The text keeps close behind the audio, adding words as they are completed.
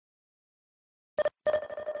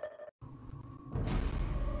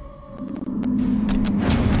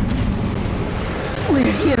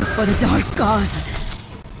for the dark gods.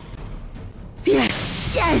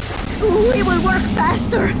 Yes, yes! We will work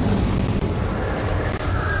faster!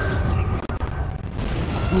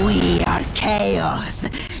 We are Chaos!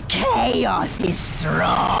 Chaos is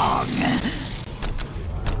strong!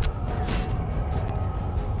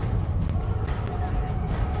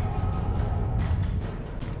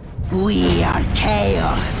 We are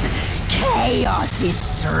Chaos! Chaos is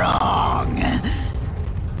strong!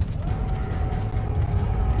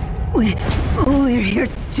 We're here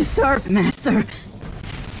to serve, Master.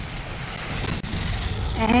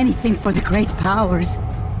 Anything for the great powers.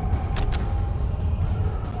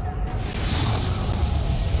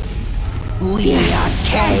 We are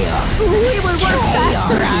Chaos! We will work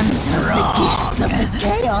faster and the gifts of the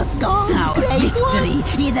Chaos Gods! Our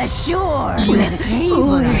victory is assured!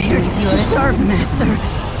 We're here to serve, Master.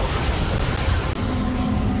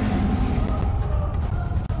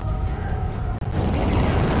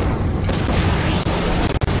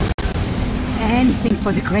 Anything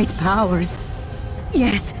for the great powers.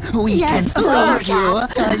 Yes, we can serve you.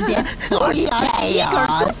 We are eager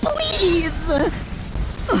to please.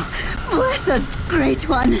 Bless us, Great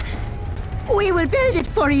One. We will build it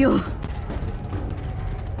for you.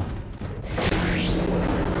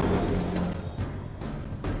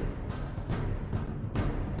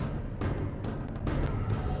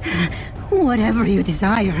 Whatever you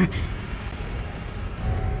desire.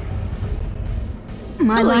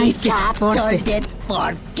 My life is forfeit.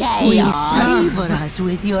 For chaos. Please favor us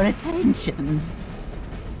with your attentions.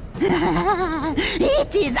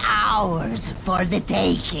 It is ours for the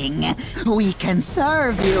taking. We can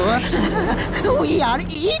serve you. We are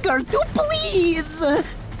eager to please.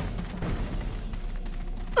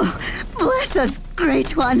 Bless us,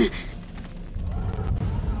 Great One.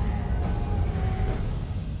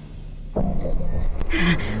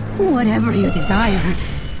 Whatever you desire.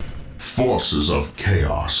 Forces of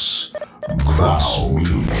chaos, cross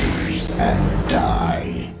me and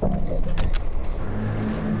die.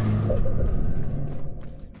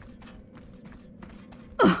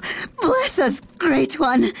 Bless us, Great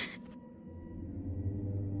One.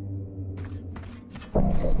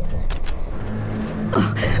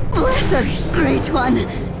 Bless us, Great One.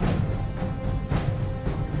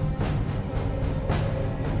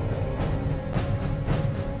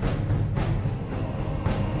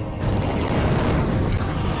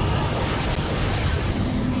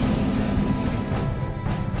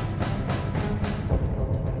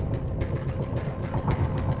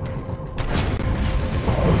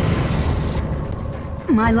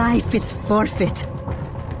 My life is forfeit.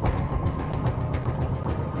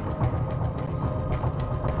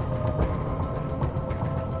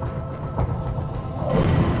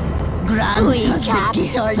 Grant us the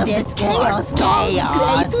gifts of the Chaos Gods,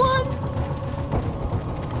 Great One.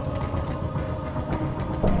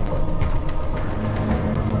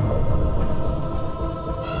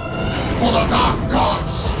 For the dark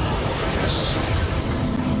gods! Yes.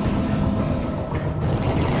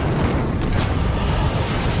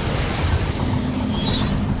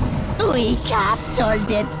 We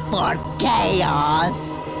captured it for chaos.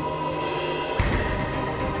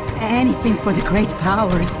 Anything for the great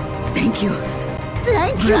powers. Thank you.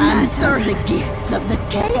 Thank you, Master. Grant us the gifts of the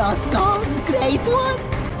Chaos Gods, Great One.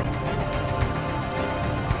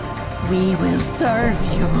 We will serve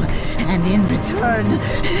you, and in return,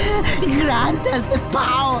 grant us the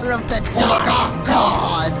power of the dark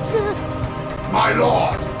gods. My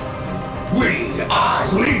lord, we are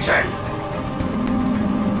Legion.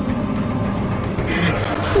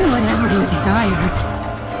 Whatever you desire.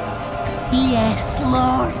 Yes,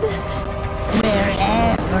 Lord.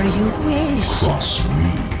 Wherever you wish. Cross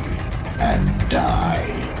me and die.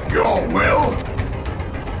 Your will?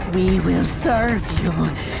 We will serve you,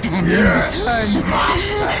 and yes, in return,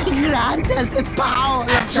 Master. Grant us the power of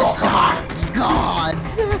the dark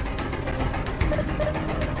gods.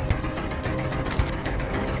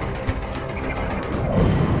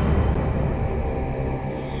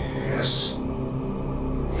 Yes.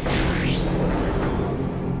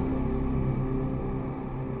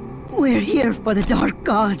 We're here for the dark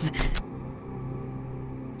gods.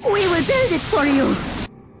 We will build it for you.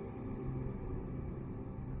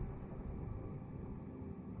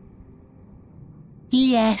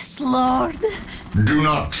 Yes, Lord. Do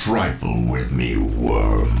not trifle with me,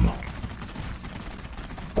 worm.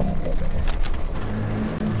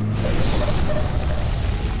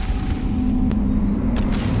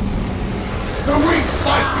 The weak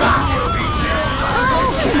fight back! How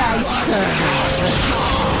can I serve?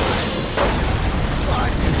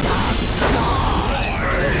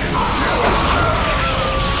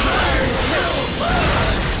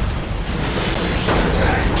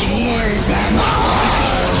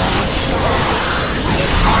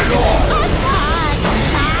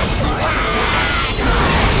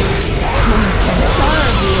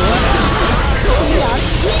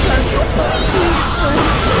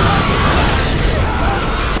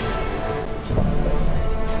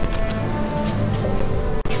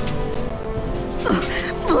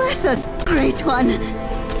 Great One.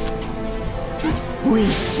 We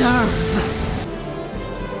serve.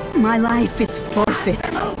 My life is forfeit.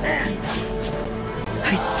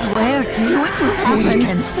 I swear to you it will happen. We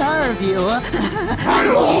can serve you.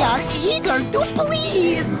 We are eager to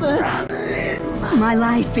please. My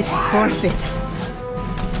life is forfeit.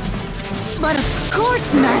 But of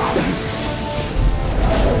course, Master.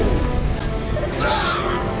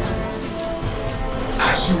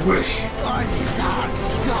 As you wish. For the dark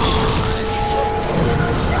god.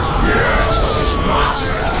 Yes,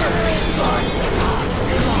 Master.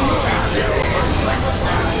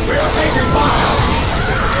 We are taking fire.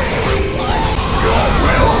 Your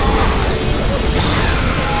will.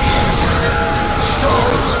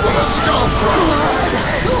 Skulls for the skull throne.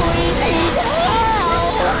 We need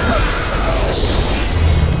help.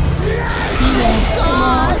 The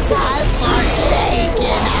gods have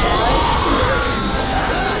forsaken us.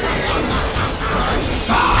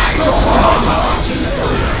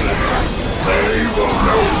 They will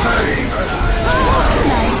know pain.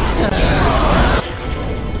 My son.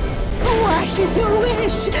 What is your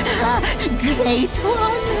wish, Great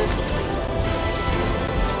One?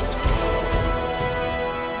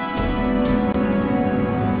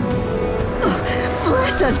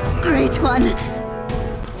 Bless us, Great One.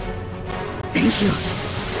 Thank you.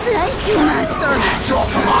 Thank you, Master. At your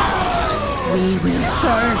command. We will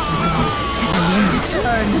serve you, and in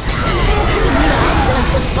return, grant us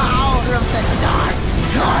the power of the dark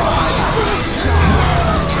gods.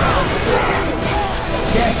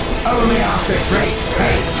 Death only after great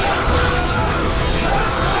pain.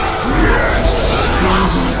 Yes, We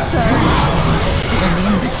will serve you, and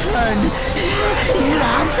in return,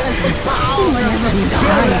 grant us the power of the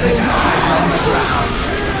dark gods.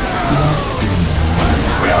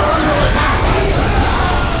 we are under attack.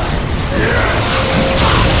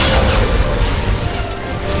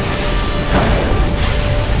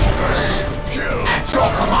 Kill. At your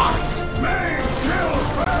command. Main kill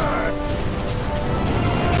bird.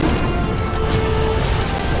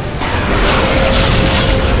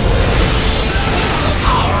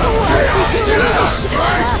 What is your wish,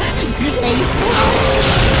 Great One?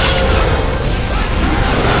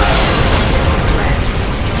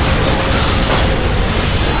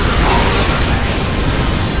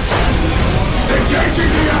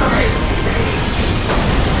 Engaging the enemy.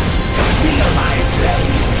 Feel my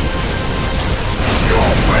blade. Your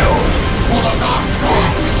will for the dark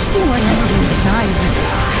gods. Whatever you desire.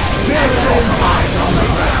 Let your eyes on the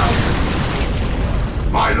ground.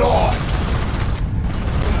 My lord.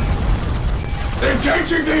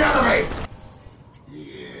 Engaging the enemy.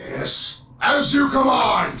 Yes, as you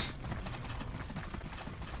command.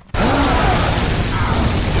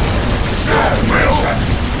 Damn Wilson,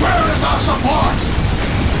 where is our support?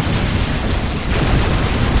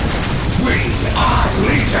 We are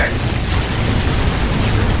Legion.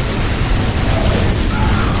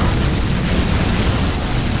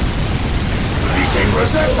 Meeting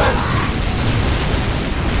resistance.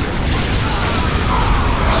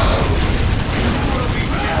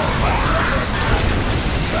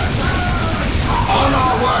 On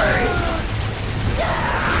our way.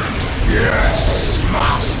 Yes,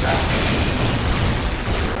 Master.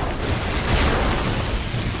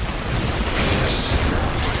 Yes.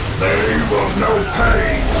 They will know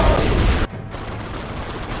pain.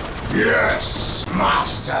 Yes,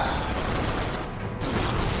 Master.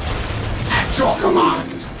 At your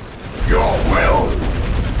command. Your will.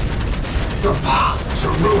 The path to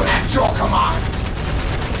ruin at your command.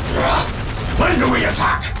 When do we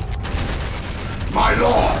attack? My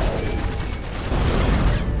lord.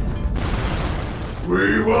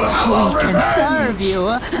 We will have We our can revenge. serve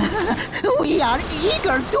you. We are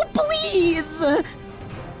eager to please.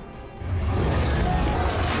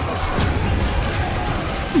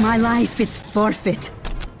 My life is forfeit.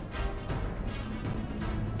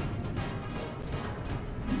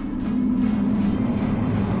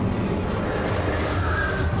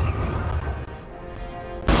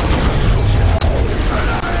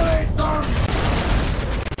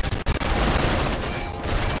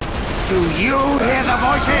 Do you hear the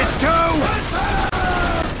voices too?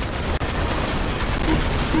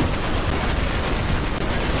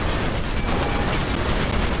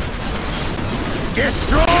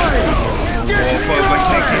 Destroy! Destroy!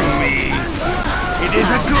 Overtaking me! It is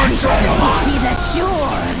a good job! He's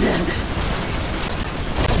assured.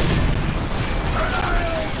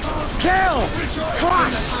 Kill!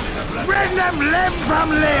 Crush! Rend them limb from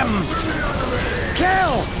limb!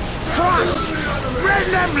 Kill! Crush!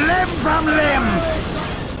 Rend them limb from limb!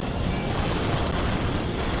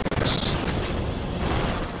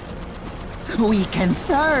 We can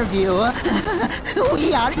serve you.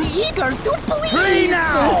 We are eager to please. Flee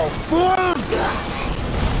now, fools!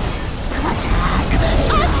 Attack!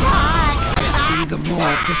 Attack! See the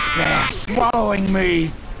maw of despair swallowing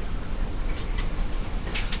me.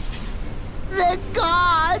 The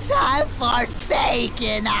gods have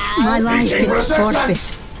forsaken us. My life Meeting is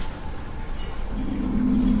resistance. forfeit.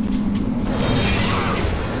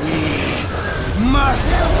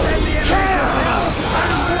 Must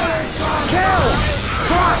kill,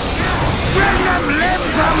 crush, rend them limb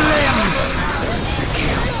from limb. The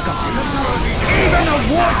chaos gods. Even a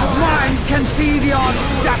warped mind can see the odds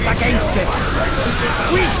stacked against it.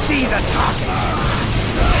 We see the target.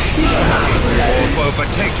 All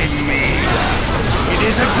overtaking me. It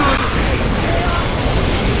is a good thing.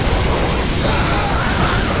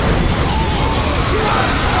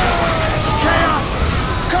 Chaos,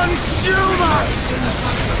 consume us!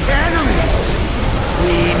 Enemies!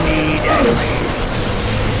 We need enemies.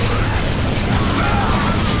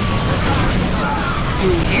 Do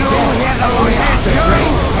you hear the voices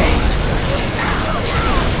too?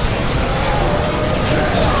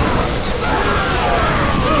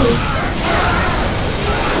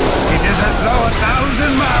 It is as though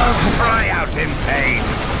 1,000 miles cry out in pain.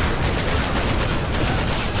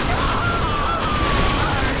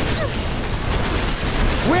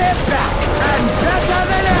 We're back and better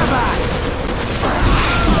than ever!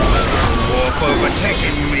 Warp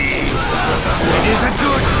overtaking me. It is a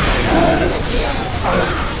good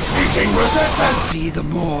Meeting resistance. see the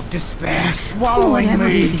maw of despair swallowing Whatever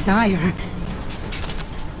you me. desire.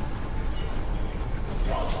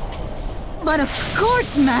 But of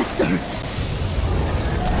course, Master!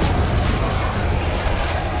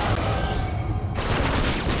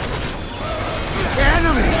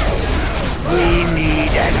 Enemies! We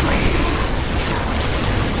need enemies.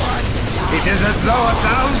 It is as though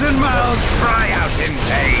 1,000 miles cry out in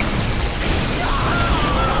pain.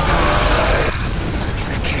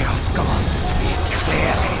 The Chaos Gods speak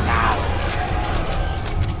clearly now.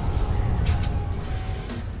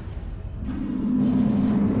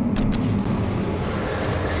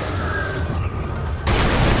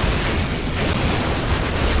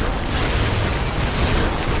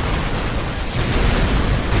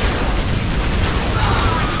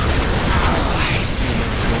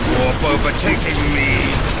 Warp overtaking me.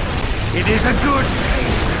 It is a good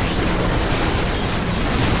thing.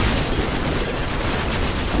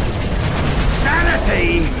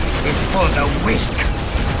 Sanity is for the weak.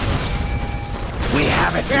 We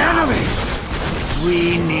have it now. Enemies!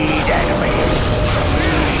 We need enemies.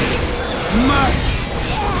 Must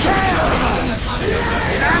kill!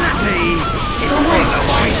 Sanity is for the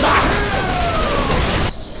weak.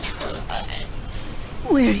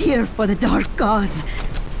 We're here for the Dark Gods.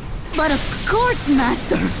 But of course,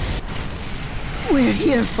 Master! We're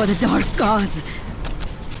here for the Dark Gods.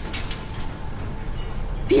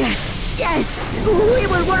 Yes, yes! We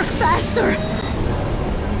will work faster!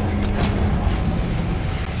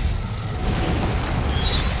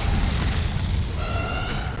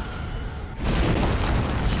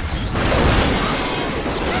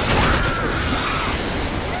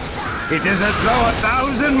 It is as though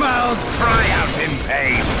 1,000 miles cry out in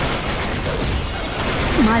pain.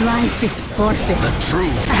 My life is forfeit. The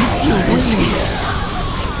true As you power is wish.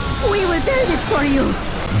 here. We will build it for you!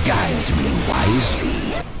 Guide me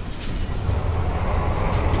wisely.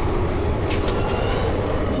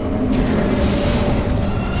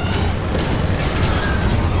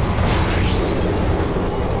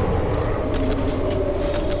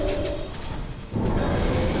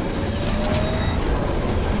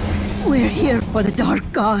 We're here for the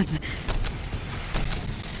Dark Gods.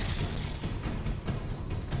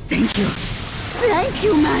 Thank you. Thank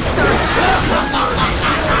you, Master!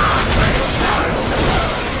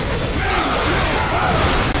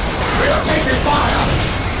 We are taking fire.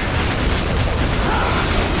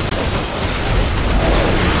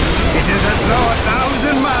 It is as though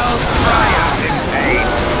 1,000 miles cry out in pain.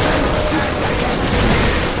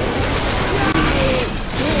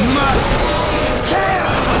 Must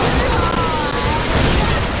kill!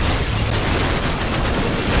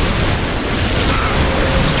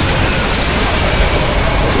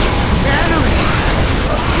 Enemies!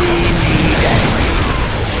 We need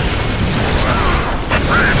enemies.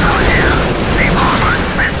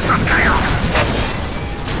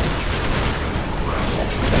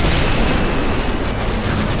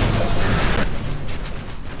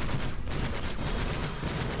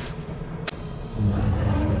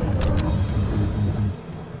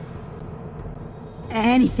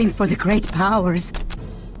 Anything for the great powers.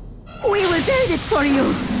 We will build it for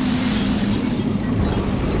you!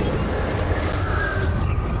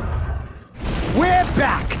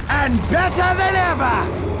 And better than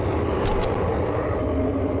ever!